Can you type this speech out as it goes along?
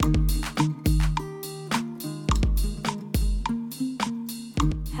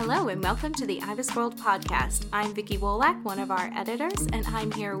and welcome to the Ibis World podcast. I'm Vicky Wolak, one of our editors, and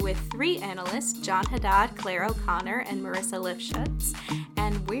I'm here with three analysts, Jon Hadad, Claire O'Connor, and Marisa Lifschutz,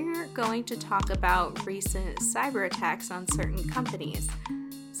 and we're going to talk about recent cyber attacks on certain companies.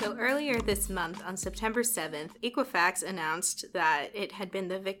 So earlier this month, on September 7th, Equifax announced that it had been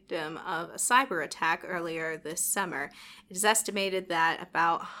the victim of a cyber attack earlier this summer. It is estimated that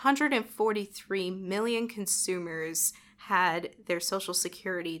about 143 million consumers had their social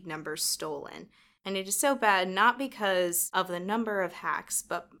security numbers stolen. And it is so bad not because of the number of hacks,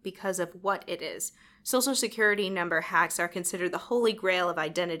 but because of what it is. Social security number hacks are considered the holy grail of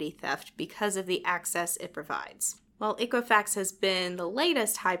identity theft because of the access it provides. While Equifax has been the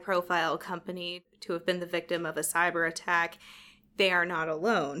latest high-profile company to have been the victim of a cyber attack, they are not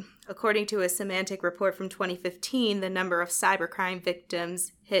alone. According to a Semantic report from 2015, the number of cybercrime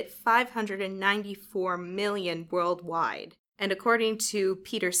victims hit 594 million worldwide. And according to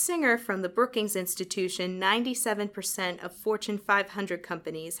Peter Singer from the Brookings Institution, 97% of Fortune 500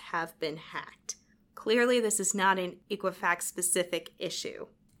 companies have been hacked. Clearly, this is not an Equifax-specific issue.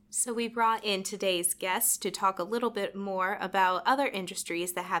 So we brought in today's guests to talk a little bit more about other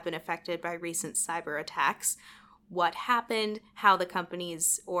industries that have been affected by recent cyber attacks, what happened, how the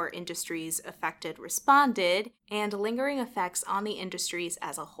companies or industries affected responded, and lingering effects on the industries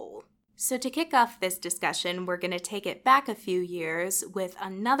as a whole. So to kick off this discussion, we're going to take it back a few years with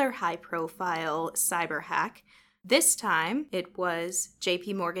another high-profile cyber hack. This time, it was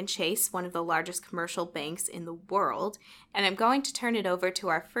JP Chase, one of the largest commercial banks in the world, and I'm going to turn it over to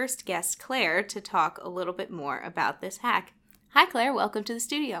our first guest, Claire, to talk a little bit more about this hack. Hi, Claire. Welcome to the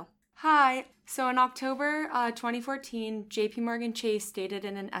studio. Hi. So in October 2014, JP Chase stated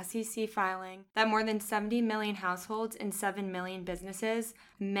in an SEC filing that more than 70 million households and 7 million businesses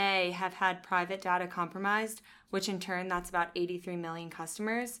may have had private data compromised, which in turn, that's about 83 million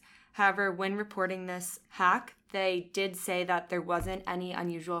customers. However, when reporting this hack, they did say that there wasn't any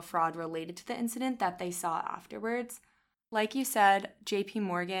unusual fraud related to the incident that they saw afterwards. Like you said, JP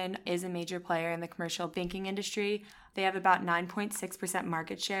Morgan is a major player in the commercial banking industry. They have about 9.6%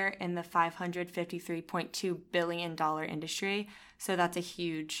 market share in the $553.2 billion industry. So that's a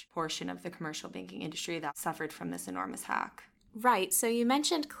huge portion of the commercial banking industry that suffered from this enormous hack. Right. So you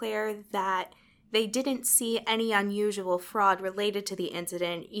mentioned, Claire, that they didn't see any unusual fraud related to the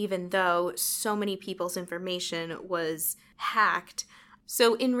incident, even though so many people's information was hacked.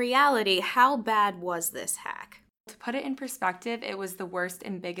 So in reality, how bad was this hack? To put it in perspective, it was the worst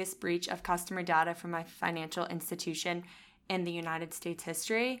and biggest breach of customer data from a financial institution in the United States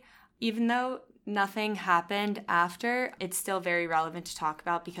history. Even though nothing happened after, it's still very relevant to talk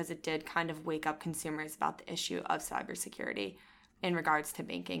about because it did kind of wake up consumers about the issue of cybersecurity in regards to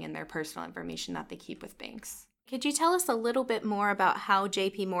banking and their personal information that they keep with banks. Could you tell us a little bit more about how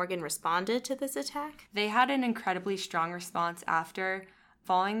JP Morgan responded to this attack? They had an incredibly strong response after.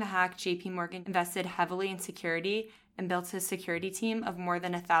 Following the hack, JP Morgan invested heavily in security and built a security team of more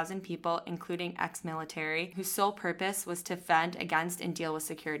than 1,000 people, including ex-military, whose sole purpose was to fend against and deal with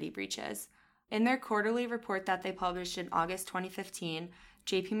security breaches. In their quarterly report that they published in August 2015,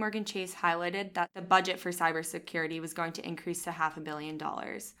 JP Chase highlighted that the budget for cybersecurity was going to increase to $500 million.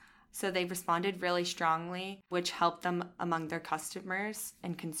 So they responded really strongly, which helped them among their customers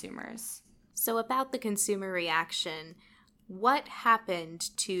and consumers. So about the consumer reaction, what happened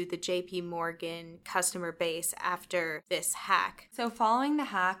to the JP Morgan customer base after this hack? So following the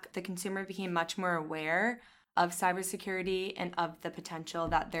hack, the consumer became much more aware of cybersecurity and of the potential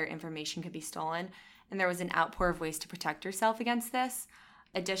that their information could be stolen. And there was an outpour of ways to protect yourself against this.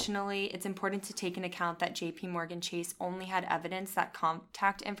 Additionally, it's important to take into account that JP Chase only had evidence that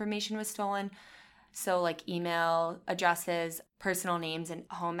contact information was stolen, so like email addresses, personal names, and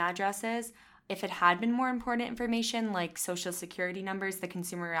home addresses. If it had been more important information like social security numbers, the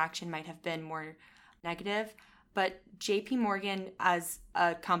consumer reaction might have been more negative. But JP Morgan as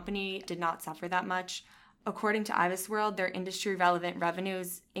a company did not suffer that much. According to Ibis World, their industry-relevant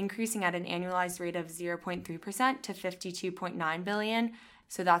revenues increasing at an annualized rate of 0.3% to $52.9 billion.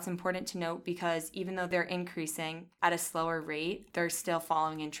 So that's important to note because even though they're increasing at a slower rate, they're still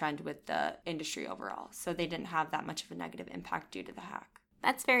following in trend with the industry overall. So they didn't have that much of a negative impact due to the hack.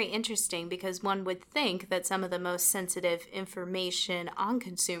 That's very interesting because one would think that some of the most sensitive information on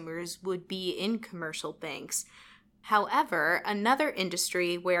consumers would be in commercial banks. However, another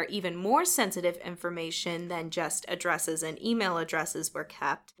industry where even more sensitive information than just addresses and email addresses were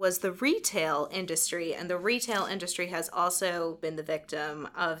kept was the retail industry, and the retail industry has also been the victim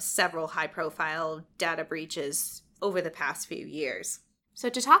of several high-profile data breaches over the past few years. So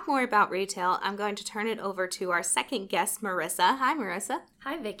to talk more about retail, I'm going to turn it over to our second guest, Marisa. Hi, Marisa.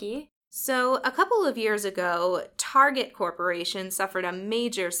 Hi, Vicky. So a couple of years ago, Target Corporation suffered a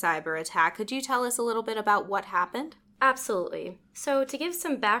major cyber attack. Could you tell us a little bit about what happened? Absolutely. So to give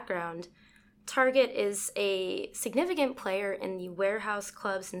some background, Target is a significant player in the warehouse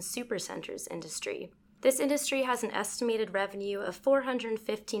clubs and supercenters industry. This industry has an estimated revenue of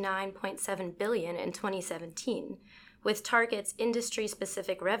 $459.7 billion in 2017, with Target's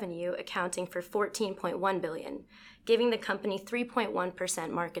industry-specific revenue accounting for $14.1 billion, giving the company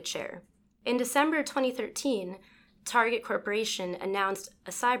 3.1% market share. In December 2013, Target Corporation announced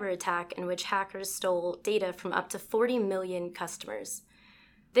a cyber attack in which hackers stole data from up to 40 million customers.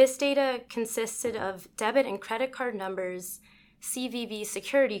 This data consisted of debit and credit card numbers, CVV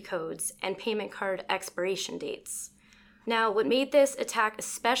security codes, and payment card expiration dates. Now, what made this attack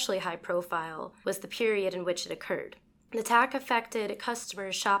especially high profile was the period in which it occurred. The attack affected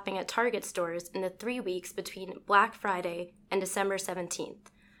customers shopping at Target stores in the 3 weeks between Black Friday and December 17th,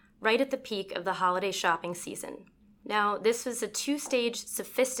 right at the peak of the holiday shopping season. Now, this was a two-stage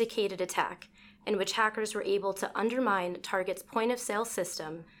sophisticated attack in which hackers were able to undermine Target's point-of-sale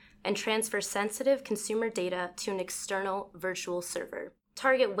system and transfer sensitive consumer data to an external virtual server.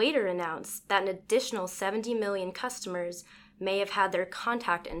 Target later announced that an additional 70 million customers may have had their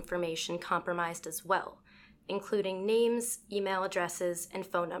contact information compromised as well, including names, email addresses, and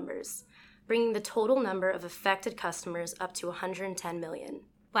phone numbers, bringing the total number of affected customers up to 110 million.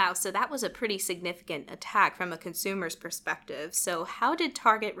 Wow, so that was a pretty significant attack from a consumer's perspective. So how did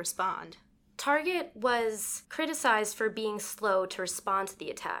Target respond? Target was criticized for being slow to respond to the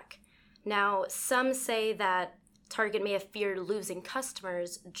attack. Now, some say that Target may have feared losing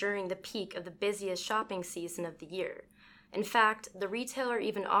customers during the peak of the busiest shopping season of the year. In fact, the retailer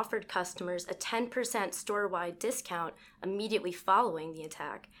even offered customers a 10% store-wide discount immediately following the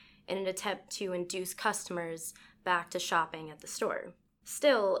attack in an attempt to induce customers back to shopping at the store.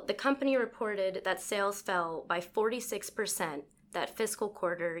 Still, the company reported that sales fell by 46% that fiscal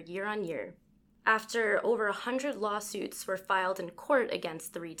quarter year on year. After over 100 lawsuits were filed in court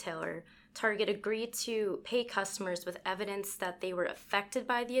against the retailer, Target agreed to pay customers with evidence that they were affected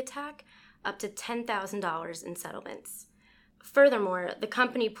by the attack up to $10,000 in settlements. Furthermore, the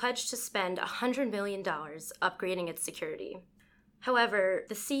company pledged to spend $100 million upgrading its security. However,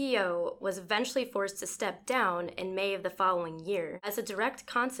 the CEO was eventually forced to step down in May of the following year as a direct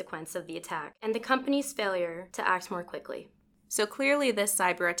consequence of the attack and the company's failure to act more quickly. So clearly this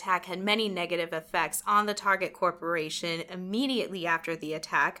cyber attack had many negative effects on the Target Corporation immediately after the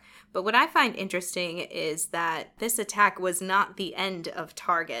attack. But what I find interesting is that this attack was not the end of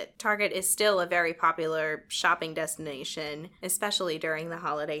Target. Target is still a very popular shopping destination, especially during the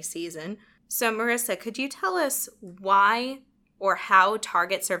holiday season. So Marisa, could you tell us why or how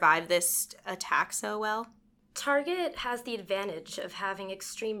Target survived this attack so well? Target has the advantage of having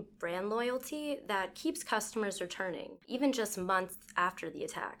extreme brand loyalty that keeps customers returning, even just months after the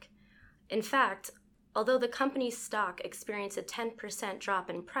attack. In fact, although the company's stock experienced a 10% drop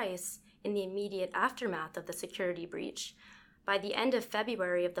in price in the immediate aftermath of the security breach, by the end of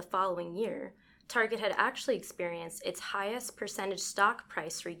February of the following year, Target had actually experienced its highest percentage stock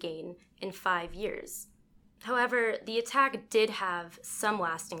price regain in 5 years. However, the attack did have some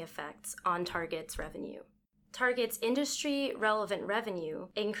lasting effects on Target's revenue. Target's industry-relevant revenue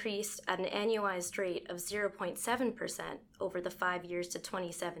increased at an annualized rate of 0.7% over the 5 years to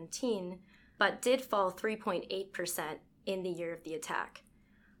 2017, but did fall 3.8% in the year of the attack.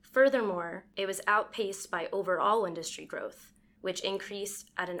 Furthermore, it was outpaced by overall industry growth, which increased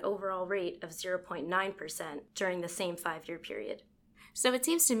at an overall rate of 0.9% during the same 5-year period. So it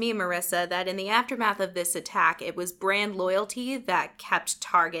seems to me, Marisa, that in the aftermath of this attack, it was brand loyalty that kept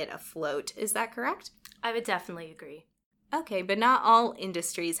Target afloat. Is that correct? I would definitely agree. Okay, but not all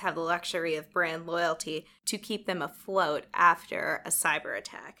industries have the luxury of brand loyalty to keep them afloat after a cyber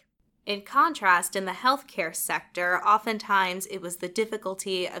attack. In contrast, in the healthcare sector, oftentimes it was the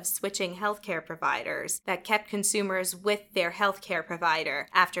difficulty of switching healthcare providers that kept consumers with their healthcare provider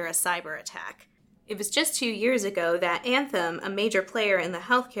after a cyber attack. It was just 2 years ago that Anthem, a major player in the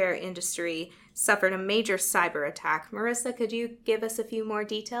healthcare industry, suffered a major cyber attack. Marisa, could you give us a few more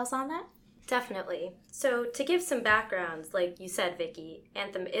details on that? Definitely. So to give some backgrounds, like you said, Vicky,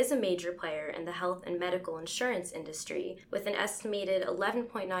 Anthem is a major player in the health and medical insurance industry with an estimated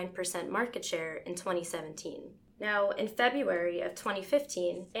 11.9% market share in 2017. Now, in February of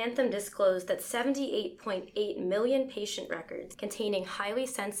 2015, Anthem disclosed that 78.8 million patient records containing highly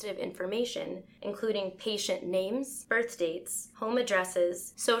sensitive information, including patient names, birth dates, home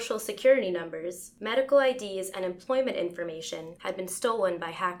addresses, social security numbers, medical IDs, and employment information, had been stolen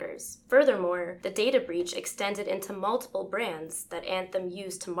by hackers. Furthermore, the data breach extended into multiple brands that Anthem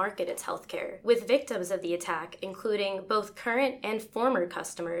used to market its healthcare, with victims of the attack including both current and former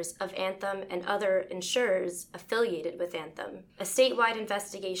customers of Anthem and other insurers affiliated with Anthem. A statewide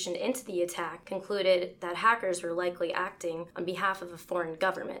investigation into the attack concluded that hackers were likely acting on behalf of a foreign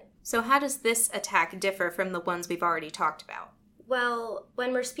government. So how does this attack differ from the ones we've already talked about? Well,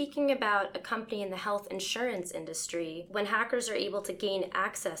 when we're speaking about a company in the health insurance industry, when hackers are able to gain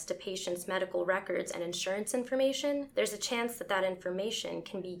access to patients' medical records and insurance information, there's a chance that that information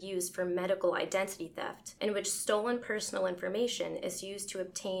can be used for medical identity theft, in which stolen personal information is used to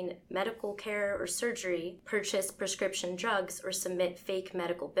obtain medical care or surgery, purchase prescription drugs, or submit fake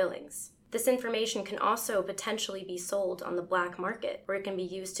medical billings. This information can also potentially be sold on the black market, where it can be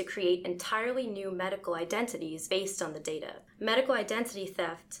used to create entirely new medical identities based on the data. Medical identity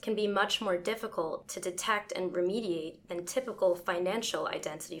theft can be much more difficult to detect and remediate than typical financial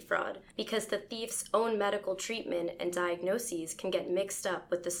identity fraud, because the thief's own medical treatment and diagnoses can get mixed up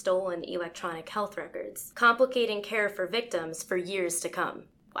with the stolen electronic health records, complicating care for victims for years to come.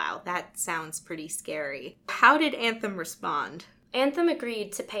 Wow, that sounds pretty scary. How did Anthem respond? Anthem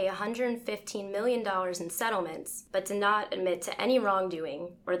agreed to pay $115 million in settlements, but did not admit to any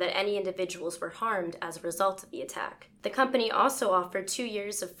wrongdoing or that any individuals were harmed as a result of the attack. The company also offered 2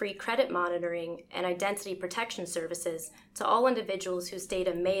 years of free credit monitoring and identity protection services to all individuals whose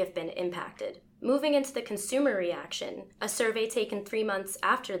data may have been impacted. Moving into the consumer reaction, a survey taken 3 months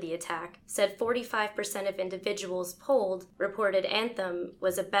after the attack said 45% of individuals polled reported Anthem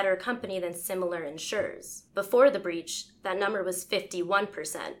was a better company than similar insurers. Before the breach, that number was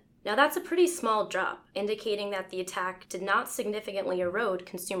 51%. Now that's a pretty small drop, indicating that the attack did not significantly erode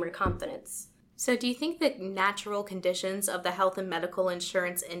consumer confidence. So do you think that natural conditions of the health and medical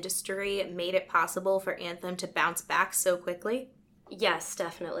insurance industry made it possible for Anthem to bounce back so quickly? Yes,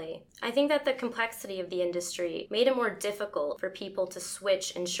 definitely. I think that the complexity of the industry made it more difficult for people to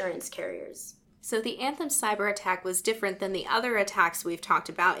switch insurance carriers. So the Anthem cyber attack was different than the other attacks we've talked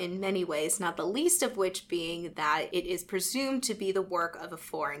about in many ways, not the least of which being that it is presumed to be the work of a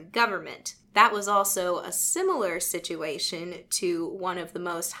foreign government. That was also a similar situation to one of the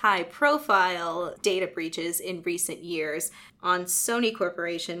most high-profile data breaches in recent years on Sony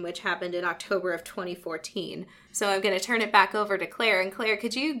Corporation, which happened in October of 2014. So I'm going to turn it back over to Claire. And Claire,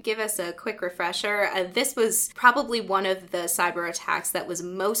 could you give us a quick refresher? This was probably one of the cyber attacks that was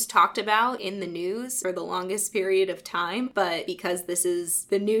most talked about in the news for the longest period of time. But because this is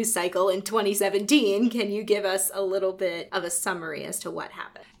the news cycle in 2017, can you give us a little bit of a summary as to what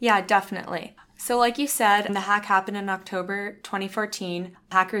happened? Yeah, definitely. So like you said, the hack happened in October 2014.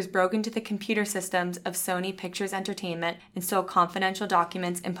 Hackers broke into the computer systems of Sony Pictures Entertainment and stole confidential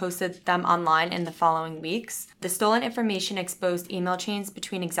documents and posted them online in the following weeks. The stolen information exposed email chains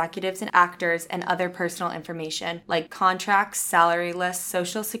between executives and actors and other personal information like contracts, salary lists,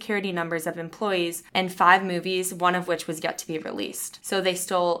 social security numbers of employees, and 5 movies, one of which was yet to be released. So they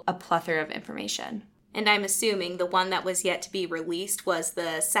stole a plethora of information. And I'm assuming the one that was yet to be released was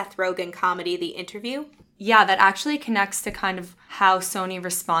the Seth Rogen comedy, The Interview? Yeah, that actually connects to kind of how Sony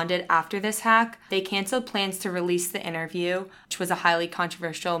responded after this hack. They canceled plans to release The Interview, which was a highly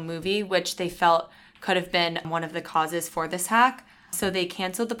controversial movie, which they felt could have been one of the causes for this hack. So they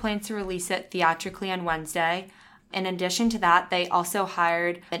canceled the plans to release it theatrically on Wednesday. In addition to that, they also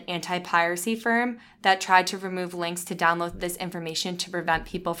hired an anti-piracy firm that tried to remove links to download this information to prevent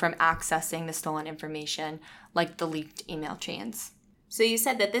people from accessing the stolen information, like the leaked email chains. So you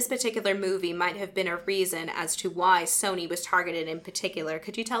said that this particular movie might have been a reason as to why Sony was targeted in particular.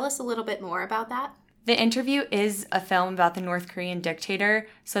 Could you tell us a little bit more about that? The Interview is a film about the North Korean dictator,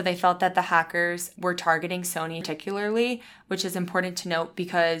 so they felt that the hackers were targeting Sony particularly, which is important to note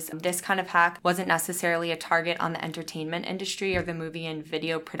because this kind of hack wasn't necessarily a target on the entertainment industry or the movie and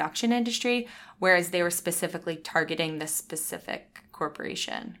video production industry, whereas they were specifically targeting this specific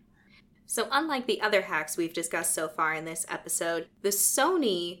corporation. So unlike the other hacks we've discussed so far in this episode, the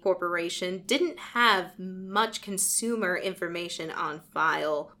Sony Corporation didn't have much consumer information on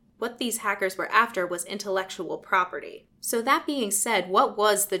file. What these hackers were after was intellectual property. So that being said, what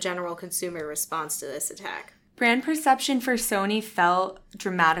was the general consumer response to this attack? Brand perception for Sony fell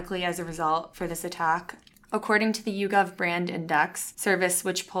dramatically as a result for this attack. According to the YouGov Brand Index service,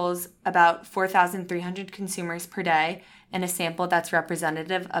 which polls about 4,300 consumers per day, in a sample that's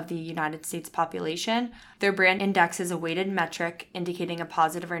representative of the United States population. Their brand index is a weighted metric indicating a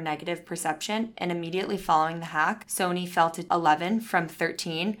positive or negative perception, and immediately following the hack, Sony fell to 11 from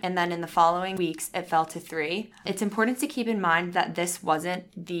 13, and then in the following weeks, it fell to 3. It's important to keep in mind that this wasn't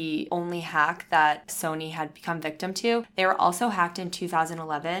the only hack that Sony had become victim to. They were also hacked in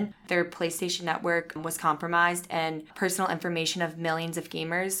 2011. Their PlayStation network was compromised, and personal information of millions of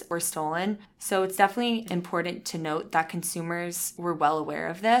gamers were stolen. So it's definitely important to note that consumers were well aware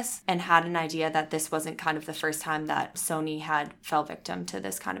of this and had an idea that this wasn't kind of the first time that Sony had fell victim to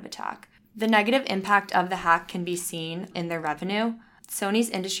this kind of attack. The negative impact of the hack can be seen in their revenue. Sony's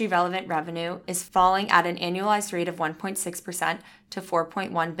industry-relevant revenue is falling at an annualized rate of 1.6% to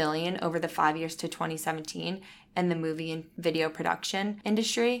 $4.1 billion over the 5 years to 2017 in the movie and video production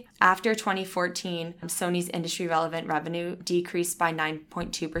industry. After 2014, Sony's industry-relevant revenue decreased by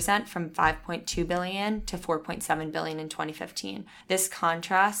 9.2% from $5.2 billion to $4.7 billion in 2015. This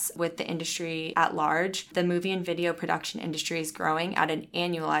contrasts with the industry at large. The movie and video production industry is growing at an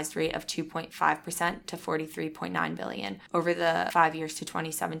annualized rate of 2.5% to $43.9 billion over the 5 years to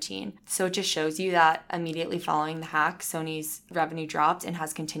 2017. So it just shows you that immediately following the hack, Sony's revenue dropped and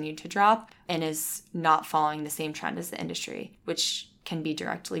has continued to drop and is not following the same trend as the industry, which can be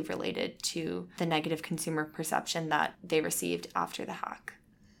directly related to the negative consumer perception that they received after the hack.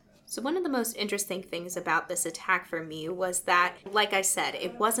 So one of the most interesting things about this attack for me was that, like I said,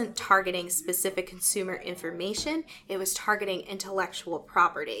 it wasn't targeting specific consumer information, it was targeting intellectual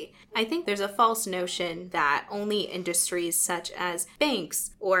property. I think there's a false notion that only industries such as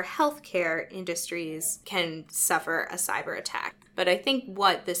banks or healthcare industries can suffer a cyber attack. But I think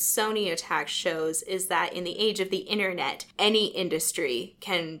what the Sony attack shows is that in the age of the internet, any industry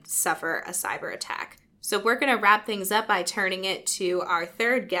can suffer a cyber attack. So we're going to wrap things up by turning it to our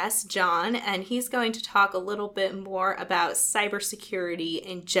third guest, Jon, and he's going to talk a little bit more about cybersecurity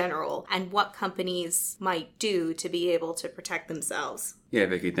in general and what companies might do to be able to protect themselves. Yeah,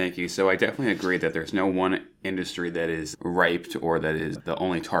 Vicky, thank you. So I definitely agree that there's no one industry that is ripe or that is the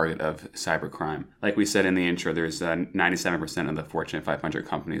only target of cybercrime. Like we said in the intro, there's 97% of the Fortune 500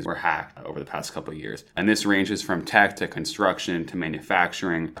 companies were hacked over the past couple of years. And this ranges from tech to construction to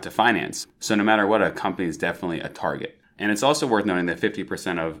manufacturing to finance. So no matter what, a company is definitely a target. And it's also worth noting that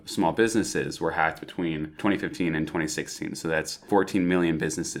 50% of small businesses were hacked between 2015 and 2016. So that's 14 million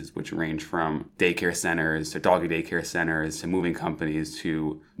businesses, which range from daycare centers to doggy daycare centers to moving companies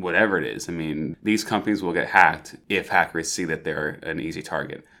to whatever it is. I mean, these companies will get hacked if hackers see that they're an easy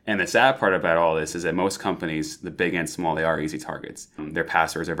target. And the sad part about all this is that most companies, the big and small, they are easy targets. Their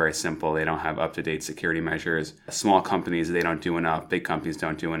passwords are very simple. They don't have up-to-date security measures. Small companies, they don't do enough. Big companies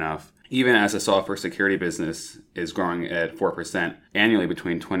don't do enough. Even as a software security business is growing at 4% annually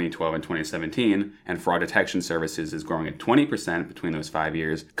between 2012 and 2017, and fraud detection services is growing at 20% between those 5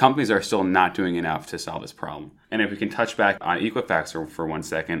 years, companies are still not doing enough to solve this problem. And if we can touch back on Equifax for 1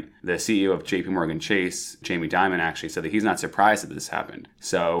 second, the CEO of JP Morgan Chase, Jamie Dimon, actually said that he's not surprised that this happened.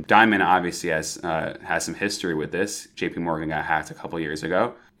 So Dimon obviously has some history with this. JP Morgan got hacked a couple years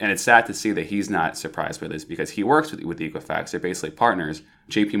ago. And it's sad to see that he's not surprised by this because he works with Equifax. They're basically partners.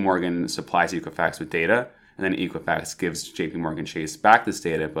 JP Morgan supplies Equifax with data, and then Equifax gives JP Morgan Chase back this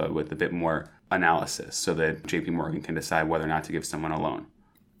data, but with a bit more analysis so that JP Morgan can decide whether or not to give someone a loan.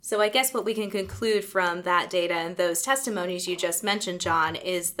 So I guess what we can conclude from that data and those testimonies you just mentioned, Jon,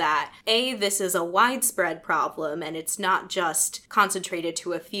 is that A, this is a widespread problem and it's not just concentrated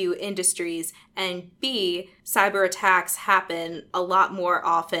to a few industries, and B, cyber attacks happen a lot more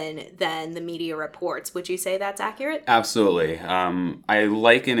often than the media reports. Would you say that's accurate? Absolutely. I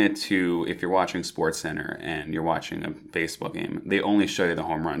liken it to if you're watching SportsCenter and you're watching a baseball game, they only show you the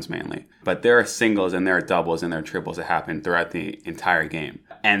home runs mainly. But there are singles and there are doubles and there are triples that happen throughout the entire game.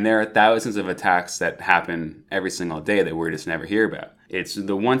 And there are thousands of attacks that happen every single day that we just never hear about. It's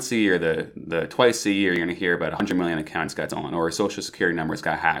the once a year, the twice a year, you're going to hear about 100 million accounts got stolen or social security numbers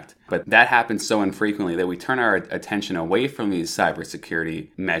got hacked. But that happens so infrequently that we turn our attention away from these cybersecurity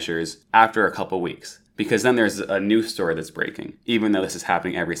measures after a couple weeks. Because then there's a new story that's breaking, even though this is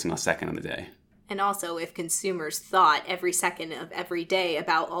happening every single second of the day. And also, if consumers thought every second of every day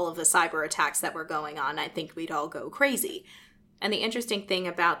about all of the cyber attacks that were going on, I think we'd all go crazy. And the interesting thing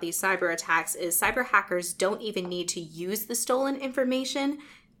about these cyber attacks is cyber hackers don't even need to use the stolen information.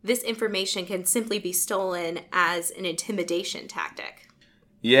 This information can simply be stolen as an intimidation tactic.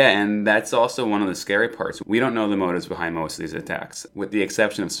 Yeah, and that's also one of the scary parts. We don't know the motives behind most of these attacks. With the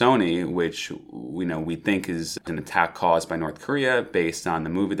exception of Sony, which we think is an attack caused by North Korea based on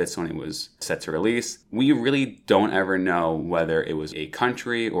the movie that Sony was set to release, we really don't ever know whether it was a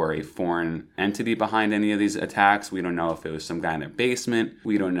country or a foreign entity behind any of these attacks. We don't know if it was some guy in their basement.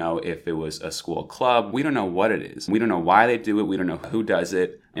 We don't know if it was a school club. We don't know what it is. We don't know why they do it. We don't know who does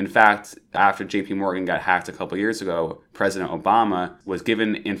it. In fact, after JP Morgan got hacked a couple years ago, President Obama was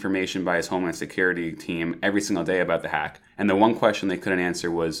given information by his Homeland Security team every single day about the hack. And the one question they couldn't answer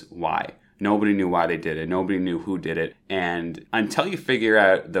was why. Nobody knew why they did it. Nobody knew who did it. And until you figure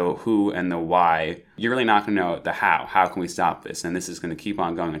out the who and the why, you're really not going to know the how. How can we stop this? And this is going to keep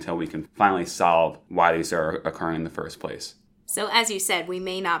on going until we can finally solve why these are occurring in the first place. So as you said, we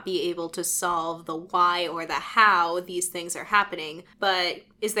may not be able to solve the why or the how these things are happening, but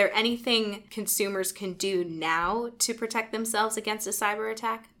is there anything consumers can do now to protect themselves against a cyber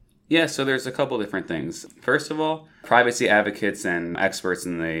attack? Yeah, so there's a couple different things. First of all, privacy advocates and experts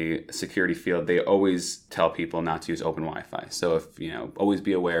in the security field, they always tell people not to use open Wi-Fi. So always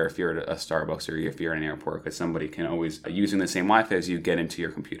be aware if you're at a Starbucks or if you're in an airport, because somebody can always, using the same Wi-Fi as you, get into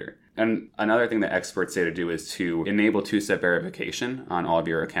your computer. And another thing that experts say to do is to enable two-step verification on all of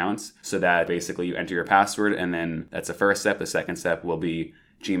your accounts, so that basically you enter your password, and then that's the first step. The second step will be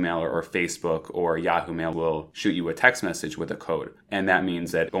Gmail or Facebook or Yahoo Mail will shoot you a text message with a code. And that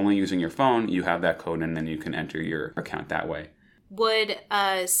means that only using your phone, you have that code, and then you can enter your account that way. Would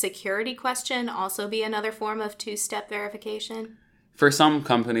a security question also be another form of two-step verification? For some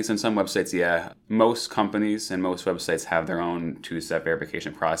companies and some websites, yeah. Most companies and most websites have their own two-step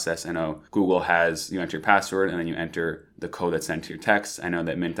verification process. I know Google has, you enter your password and then you enter the code that's sent to your text. I know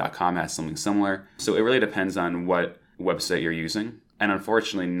that Mint.com has something similar. So it really depends on what website you're using. And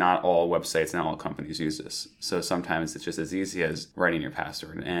unfortunately, not all websites and all companies use this. So sometimes it's just as easy as writing your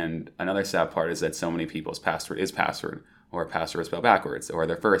password. And another sad part is that so many people's password is password, or password spelled backwards, or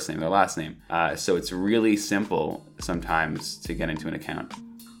their first name, their last name. So it's really simple sometimes to get into an account.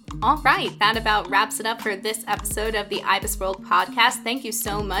 All right, that about wraps it up for this episode of the IBIS World Podcast. Thank you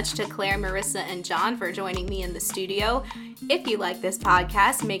so much to Claire, Marisa, and Jon for joining me in the studio. If you like this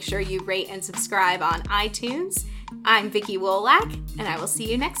podcast, make sure you rate and subscribe on iTunes. I'm Vicky Wolak, and I will see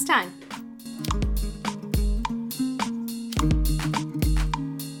you next time.